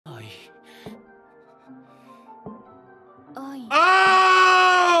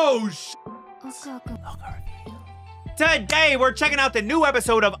Today, we're checking out the new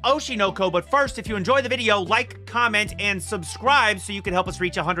episode of OSHI NO KO, but first, if you enjoy the video, like, comment, and subscribe so you can help us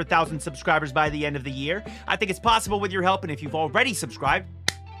reach 100,000 subscribers by the end of the year. I think it's possible with your help, and if you've already subscribed,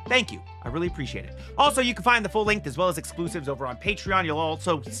 thank you. I really appreciate it. Also, you can find the full link as well as exclusives over on Patreon. You'll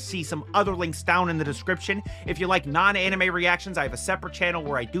also see some other links down in the description. If you like non-anime reactions, I have a separate channel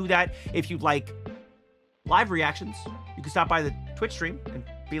where I do that. If you'd like live reactions, you can stop by the Twitch stream and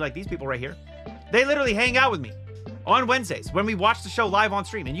be like these people right here. They literally hang out with me on Wednesdays when we watch the show live on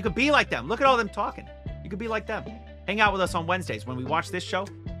stream, and you could be like them. Look at all them talking. You could be like them. Hang out with us on Wednesdays when we watch this show.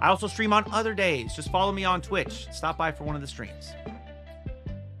 I also stream on other days. Just follow me on Twitch. Stop by for one of the streams.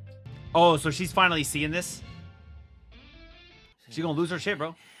 Oh, so she's finally seeing this? She's gonna lose her shit,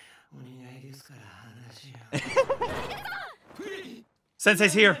 bro.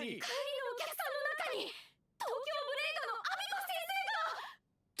 Sensei's here.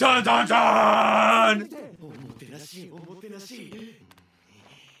 Dun dun dun!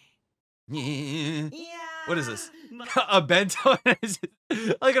 What is this? A bento?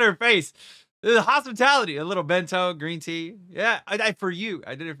 Look at her face. The hospitality. A little bento, green tea. Yeah, for you.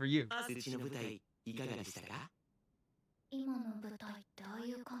 I did it for you.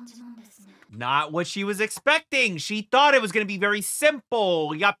 Not what she was expecting. She thought it was going to be very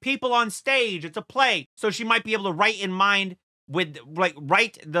simple. You got people on stage. It's a play. So she might be able to write in mind with, like,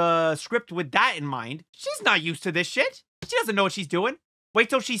 write the script with that in mind. She's not used to this shit. She doesn't know what she's doing. Wait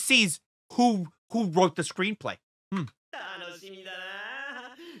till she sees who wrote the screenplay.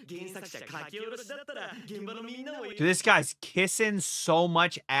 Dude, this guy's kissing so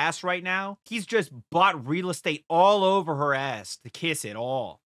much ass right now. He's just bought real estate all over her ass to kiss it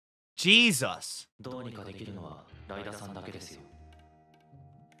all. Jesus.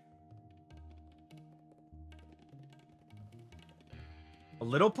 A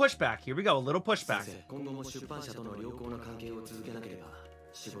little pushback. Here we go. A little pushback.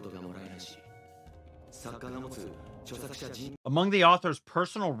 Among the author's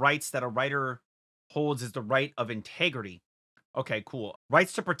personal rights that a writer holds is the right of integrity. Okay, cool.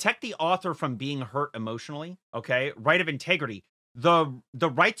 Rights to protect the author from being hurt emotionally. Okay, right of integrity. The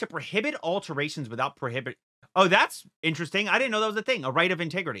right to prohibit alterations without prohibit. Oh, that's interesting. I didn't know that was a thing. A right of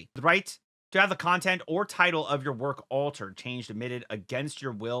integrity. The right to have the content or title of your work altered, changed, omitted against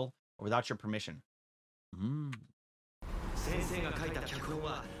your will or without your permission.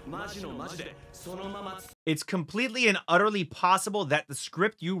 It's completely and utterly possible that the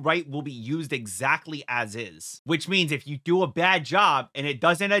script you write will be used exactly as is. Which means if you do a bad job and it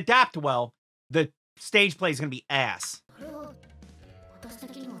doesn't adapt well, the stage play is going to be ass.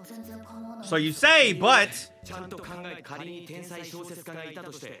 So you say, but...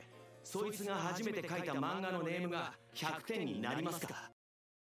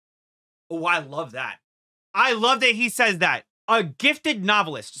 Oh, I love that. I love that he says that. A gifted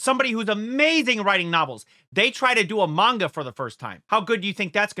novelist, somebody who's amazing at writing novels, they try to do a manga for the first time. How good do you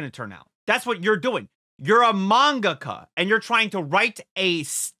think that's going to turn out? That's what you're doing. You're a mangaka, and you're trying to write a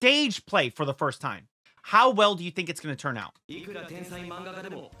stage play for the first time. How well do you think it's going to turn out?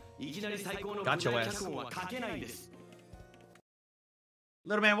 Got your ass.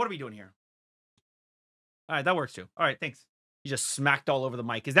 Little man, what are we doing here? All right, that works too. All right, thanks. He just smacked all over the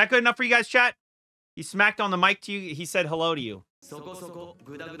mic. Is that good enough for you guys, chat? He smacked on the mic to you. He said hello to you.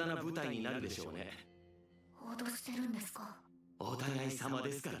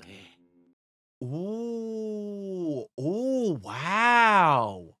 Ooh, oh,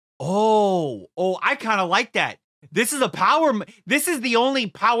 wow. Oh, I kind of like that. This is a power. This is the only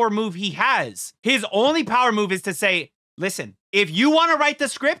power move he has. His only power move is to say, listen, if you want to write the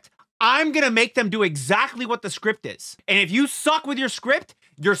script, I'm going to make them do exactly what the script is. And if you suck with your script,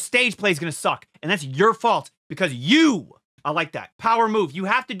 your stage play is going to suck. And that's your fault because you, I like that. Power move. You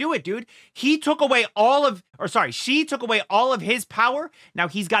have to do it, dude. He took away all of, or sorry, she took away all of his power. Now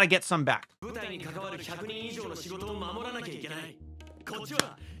he's got to get some back.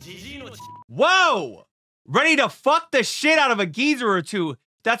 Whoa! Ready to fuck the shit out of a geezer or two.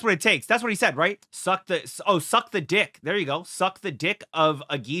 That's what it takes. That's what he said, right? Suck the dick. There you go. Suck the dick of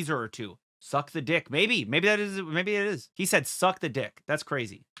a geezer or two. Suck the dick. Maybe that is, maybe it is. He said suck the dick. That's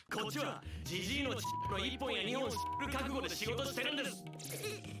crazy.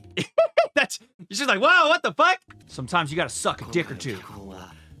 That's, you're just like, whoa, what the fuck? Sometimes you gotta suck a dick or two.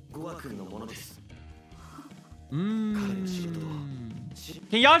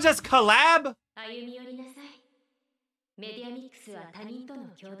 Can y'all just collab?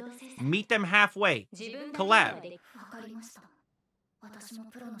 Meet them halfway. Collab.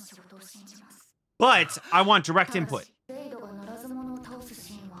 But I want direct input.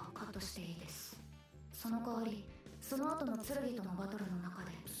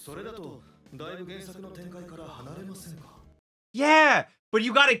 Yeah, but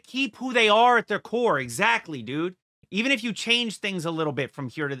you gotta keep who they are at their core. Exactly, dude. Even if you change things a little bit from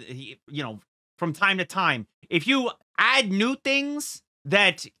here to, from time to time, if you add new things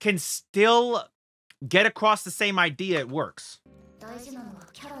that can still get across the same idea, it works.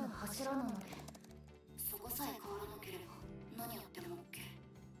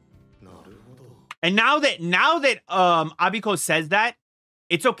 And now that 𝘼𝘿𝙈 says that,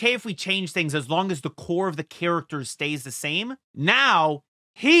 it's okay if we change things as long as the core of the character stays the same. Now,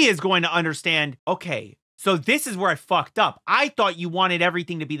 he is going to understand, okay, so this is where I fucked up. I thought you wanted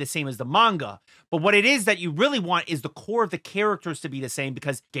everything to be the same as the manga. But what it is that you really want is the core of the characters to be the same,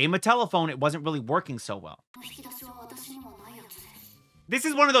 because Game of Telephone, it wasn't really working so well. This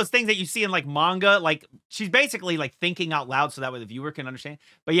is one of those things that you see in like manga, like she's basically like thinking out loud so that way the viewer can understand.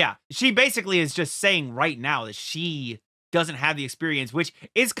 But yeah, she basically is just saying right now that she doesn't have the experience, which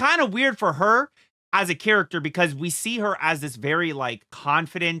is kind of weird for her as a character, because we see her as this very like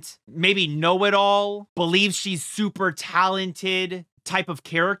confident, maybe know-it-all, believes she's super talented type of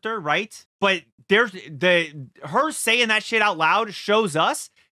character, right? But there's her saying that shit out loud shows us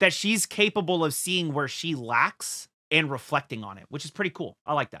that she's capable of seeing where she lacks and reflecting on it, which is pretty cool.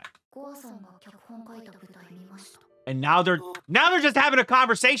 I like that. And now they're just having a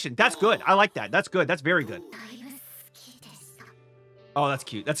conversation. That's good. I like that. That's good. That's very good. Oh, that's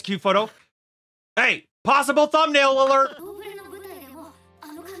cute. That's a cute photo. Hey, possible thumbnail alert.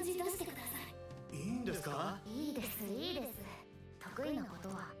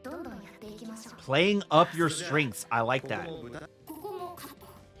 Playing up your strengths. I like that.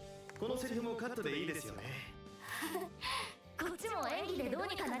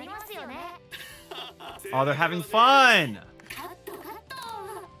 Oh, they're having fun.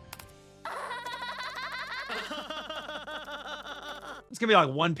 It's gonna be like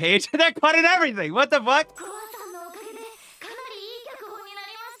one page. They're cutting everything. What the fuck?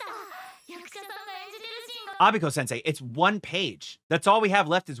 𝘼𝘿𝙈-sensei, it's one page. That's all we have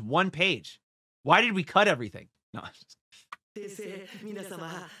left is one page. Why did we cut everything? No. He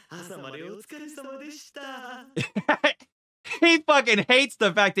fucking hates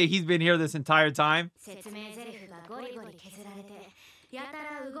the fact that he's been here this entire time.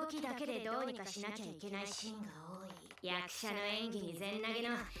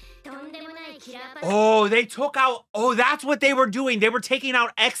 Oh, they took out... Oh, that's what they were doing. They were taking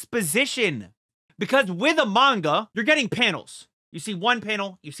out exposition. Because with a manga, you're getting panels. You see one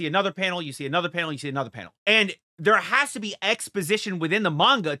panel, you see another panel, you see another panel, you see another panel. And there has to be exposition within the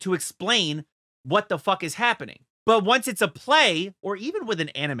manga to explain what the fuck is happening. But once it's a play, or even with an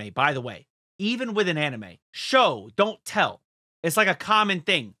anime, by the way, even with an anime, show, don't tell. It's like a common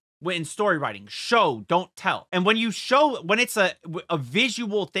thing in story writing. Show, don't tell. And when you show, when it's a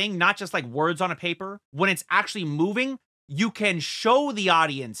visual thing, not just like words on a paper, when it's actually moving, you can show the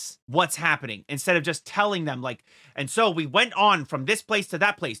audience what's happening instead of just telling them like, and so we went on from this place to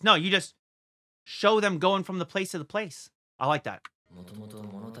that place. No, you just show them going from the place to the place. I like that.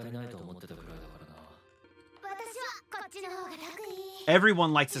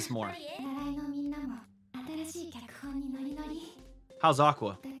 Everyone likes this more. How's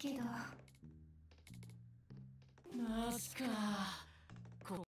Aqua?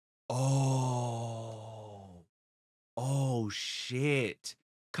 Oh shit.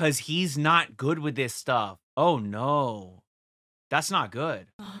 'Cause he's not good with this stuff. Oh no. That's not good.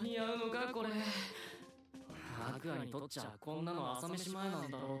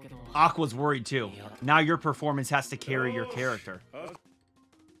 Aqua's worried too. Now your performance has to carry your character.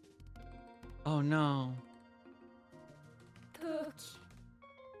 Oh no.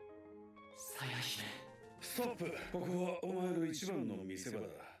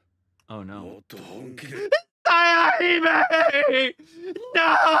 Oh no. 𝘼𝘿𝙈!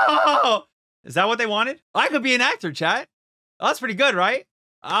 No! Is that what they wanted? I could be an actor, chat. Oh, that's pretty good, right?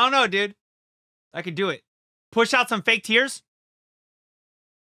 I don't know, dude. I could do it. Push out some fake tears.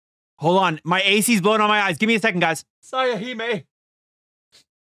 Hold on. My AC's blowing on my eyes. Give me a second, guys. 𝘼𝘿𝙈.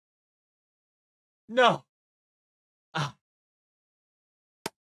 No. Oh.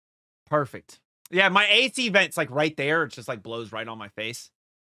 Perfect. Yeah, my AC vent's like right there. It just like blows right on my face.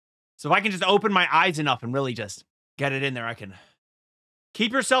 So if I can just open my eyes enough and really just get it in there, I can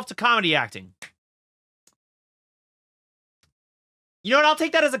keep yourself to comedy acting. You know what? I'll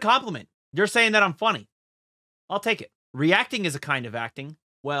take that as a compliment. You're saying that I'm funny. I'll take it. Reacting is a kind of acting.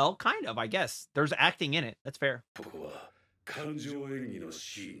 Well, kind of, I guess. There's acting in it. That's fair.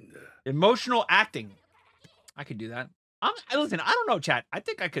 Emotional acting. I could do that. Listen, I don't know, chat. I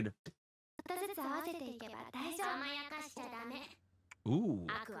think I could. Ooh.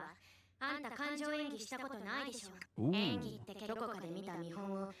 あんた感情演技したことないでしょ。演技ってどこかで見た見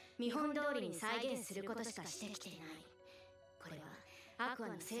本を見本通りに再現することしかしてきてない。これはアクア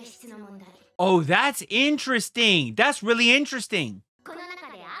の性質の問題。Oh, that's interesting. That's really interesting. この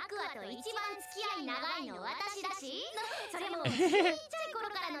中でアクアと一番付き合い長いの私だし、それもちっちゃい頃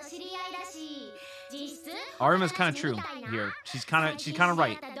からの知り合いだし、実質 Arima's kind of true here. She's kind of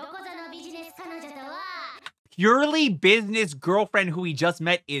right. どこぞのビジネス彼女とは Purely business girlfriend who he just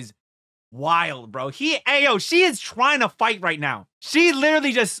met is wild, bro. She is trying to fight right now. She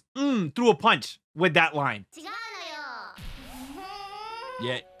literally just threw a punch with that line. 違うの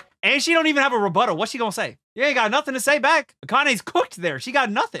よ。 Yeah. And she don't even have a rebuttal. What's she gonna say? You ain't got nothing to say back. Akane's cooked there. She got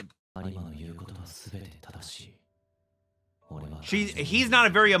nothing. He's not a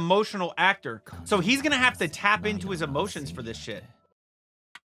very emotional actor, so he's gonna have to tap into his emotions for this shit.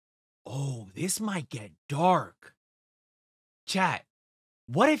 Oh, this might get dark. Chat,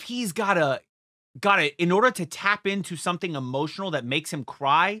 what if he's gotta, in order to tap into something emotional that makes him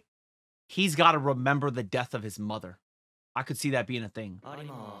cry, he's gotta remember the death of his mother. I could see that being a thing.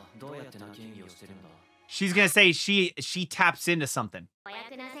 She's gonna say she taps into something. 子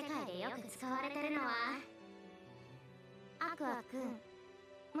役の世界でよく使われてるのはアクアくん、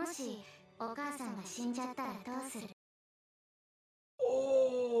もしお母さんが死んじゃったらどうする？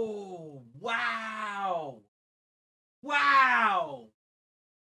 Oh, wow. Wow.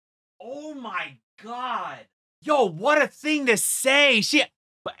 Oh my God. Yo, what a thing to say.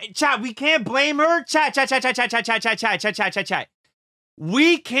 Chat, we can't blame her. Chat.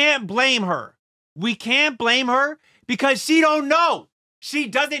 We can't blame her. We can't blame her because she don't know. She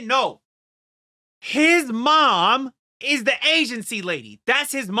doesn't know. His mom is the agency lady.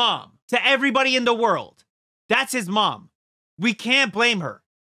 That's his mom. To everybody in the world. That's his mom. We can't blame her.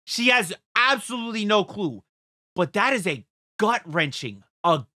 She has absolutely no clue. But that is a gut-wrenching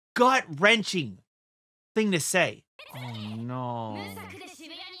thing to say. Oh, no.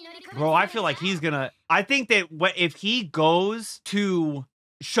 Bro, I feel like he's gonna... I think that if he goes to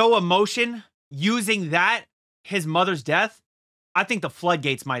show emotion using that, his mother's death, I think the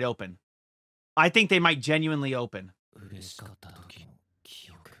floodgates might open. I think they might genuinely open.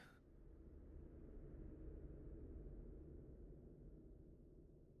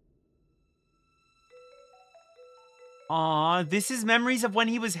 Aw, this is memories of when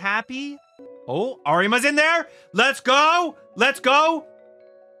he was happy? Oh, Arima's in there. Let's go. Let's go.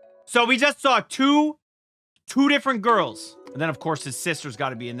 So we just saw two different girls. And then, of course, his sister's got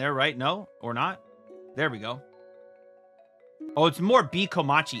to be in there, right? No? Or not? There we go. Oh, it's more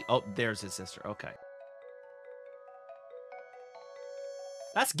𝘼𝘿𝙈. Oh, there's his sister. Okay.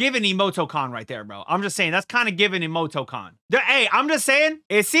 That's giving Imoto-kan right there, bro. I'm just saying, that's kind of giving Imoto-kan. Hey, I'm just saying,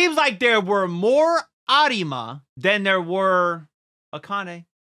 it seems like there were more Arima than there were Akane.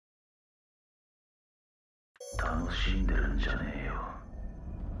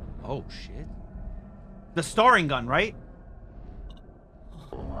 Oh, shit. The starring gun, right?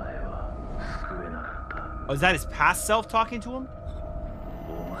 Oh, is that his past self talking to him?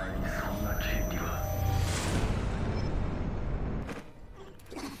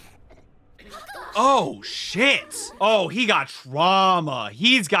 Oh, shit. Oh, he got trauma.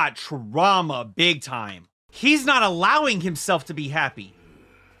 He's got trauma big time. He's not allowing himself to be happy.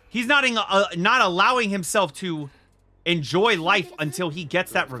 He's not allowing himself to enjoy life until he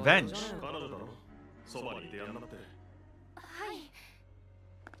gets that revenge.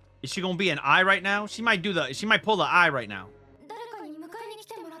 Is she gonna be an eye right now? She might pull the eye right now.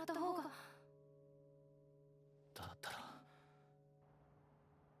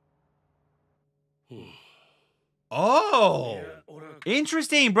 Oh,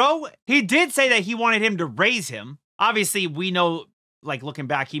 interesting, bro. He did say that he wanted him to raise him. Obviously, we know, like, looking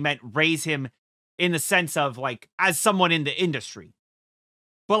back, he meant raise him in the sense of, like, as someone in the industry.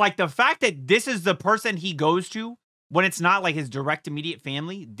 But, like, the fact that this is the person he goes to when it's not, like, his direct immediate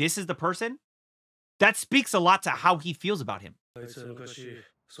family, this is the person, that speaks a lot to how he feels about him.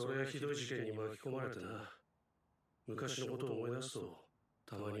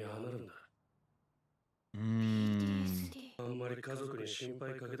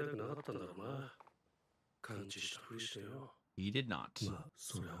 He did not.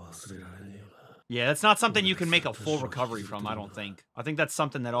 Yeah, that's not something you can make a full recovery from, I don't think. I think that's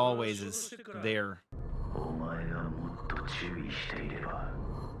something that always is there.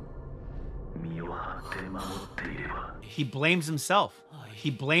 He blames himself. He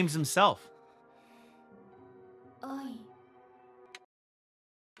blames himself.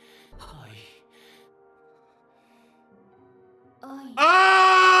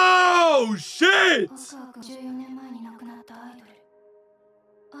 Oh, shit!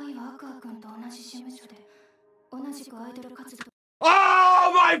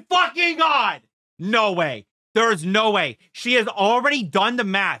 Oh my fucking god! No way. There's no way. She has already done the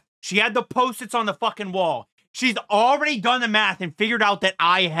math. She had the post-its on the fucking wall. She's already done the math and figured out that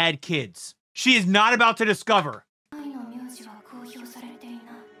I had kids. She is not about to discover.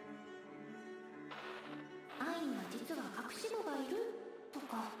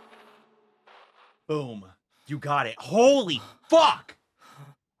 Boom. You got it. Holy fuck!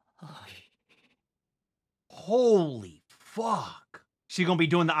 Holy fuck. She gonna be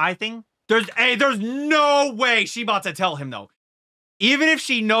doing the eye thing? There's no way she about to tell him though. Even if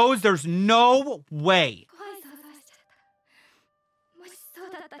she knows, there's no way.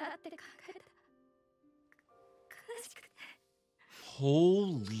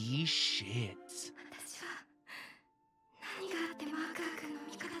 Holy shit.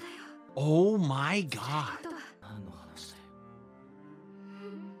 Oh my god.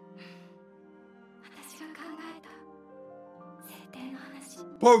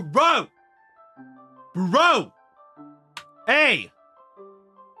 Bro! Bro! Hey!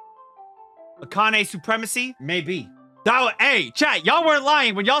 Akane supremacy? Maybe. Hey, chat, y'all weren't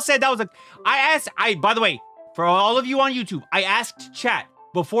lying when y'all said that was by the way, for all of you on YouTube, I asked chat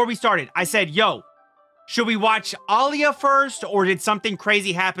before we started. I said, yo, should we watch Aaliyah first, or did something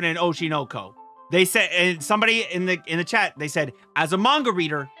crazy happen in OSHI NO KO? They said, and somebody in the chat, they said, as a manga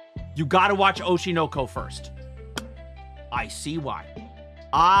reader, you gotta watch OSHI NO KO first. I see why.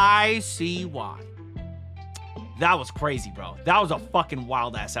 I see why. That was crazy, bro. That was a fucking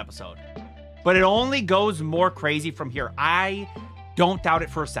wild-ass episode. But it only goes more crazy from here. I don't doubt it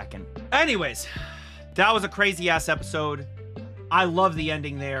for a second. Anyways, that was a crazy-ass episode. I love the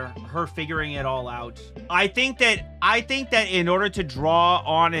ending there. Her figuring it all out. I think that in order to draw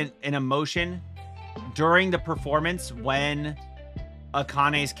on an emotion during the performance when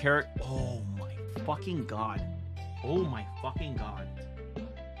Akane's character... Oh my fucking god. Oh my fucking god.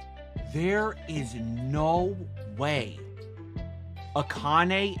 There is no way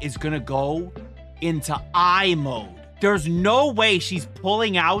Akane is gonna go into eye mode. There's no way she's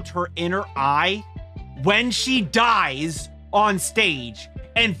pulling out her inner eye when she dies on stage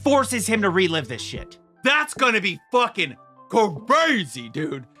and forces him to relive this shit. That's gonna be fucking crazy,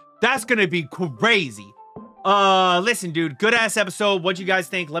 dude. That's gonna be crazy. Listen, dude, good ass episode. What'd you guys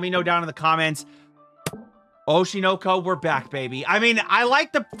think? Let me know down in the comments. OSHI NO KO, we're back, baby. I mean, I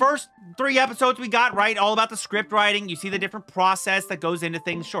like the first 3 episodes we got, right? All about the script writing. You see the different process that goes into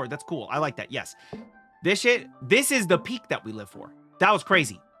things. Sure, that's cool. I like that, yes. This is the peak that we live for. That was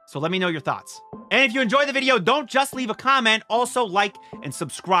crazy. So let me know your thoughts. And if you enjoyed the video, don't just leave a comment. Also like and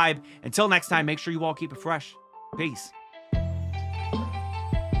subscribe. Until next time, make sure you all keep it fresh. Peace.